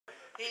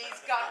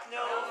He's got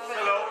no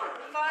falorum,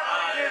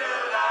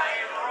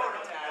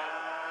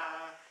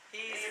 fa-diddle-I-o-da.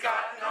 He's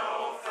got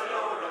no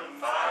falorum,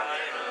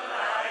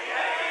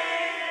 fa-diddle-I-a.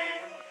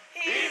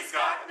 He's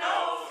got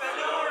no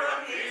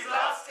falorum, he's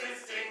lost his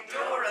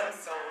ding-dorum.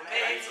 So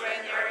mates,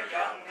 when you're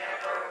young,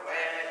 never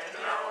wed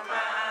an old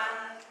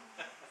man.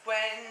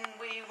 When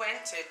we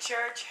went to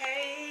church,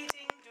 hey,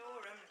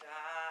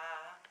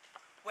 ding-dorum-da.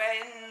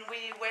 When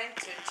we went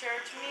to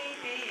church, me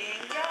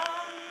being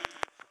young.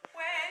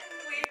 When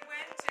we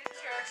went to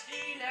church,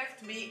 he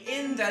left me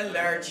in the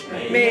lurch.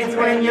 Mates,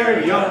 when you're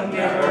young,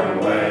 never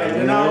wed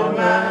an old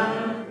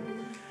man.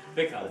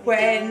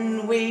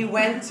 When we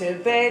went to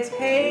bed,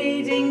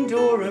 hey,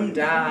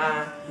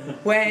 ding-dorum-da.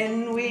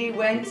 When we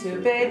went to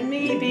bed,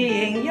 me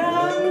being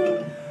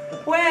young.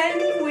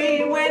 When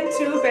we went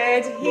to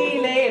bed, he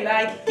lay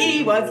like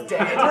he was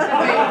dead.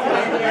 Mates,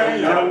 when you're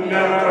young,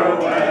 never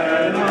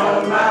wed an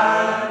old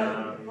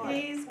man.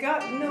 He's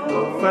got no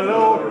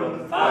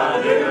falorum,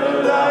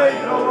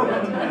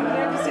 fa-diddle-I-o-da.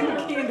 Never sing the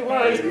key in the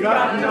world. He's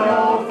got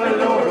no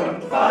falorum,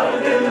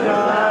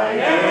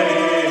 fa-diddle-I-a.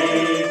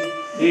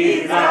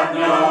 He's got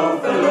no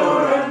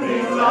falorum,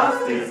 he's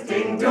lost his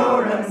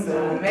ding-dorum.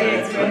 So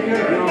mates, when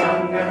you're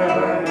young,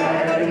 never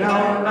wed an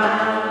old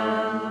man.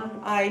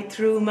 I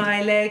threw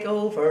my leg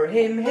over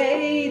him,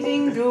 hey,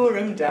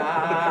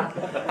 ding-dorum-da.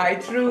 I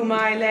threw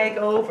my leg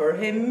over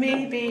him,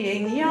 me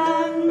being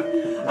young.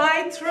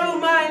 I threw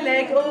my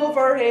leg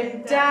over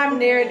him, damn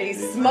nearly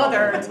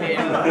smothered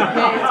him.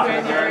 Mates,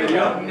 when you're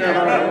young,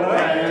 never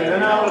wed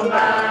an old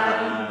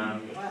man.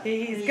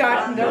 He's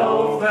got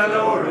no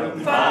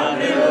falorum,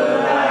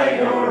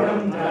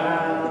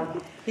 fa-diddle-I-o-da.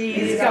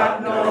 He's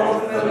got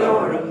no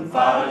falorum,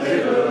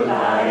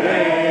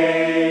 fa-diddle-I-a.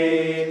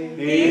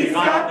 He's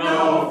got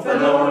no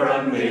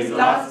falorum, he's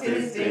lost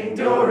his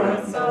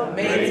ding-dorum. So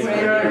mates, when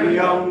you're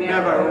young,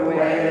 never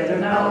wed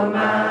an old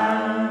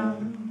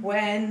man.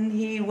 When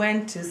he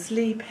went to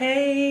sleep,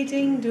 hey,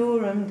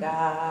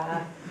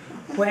 ding-dorum-da.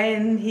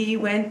 When he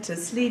went to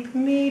sleep,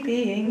 me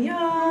being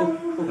young.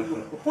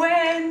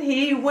 When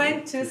he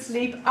went to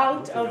sleep,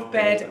 out of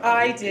bed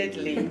I did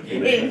leap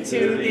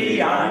into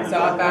the arms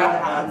of a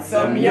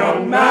handsome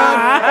young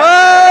man.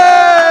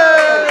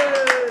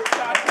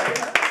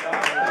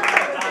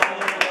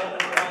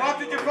 What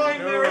did you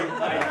find, Mary?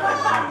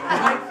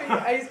 I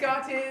think he's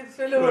got his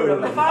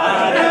falorum.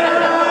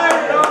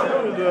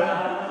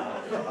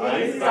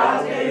 He's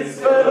got his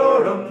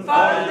falorum,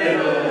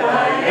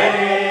 fa-diddle-I-a.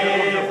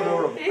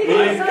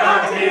 He's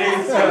got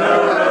his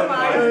falorum, I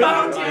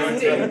found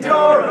his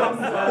ding-dorum.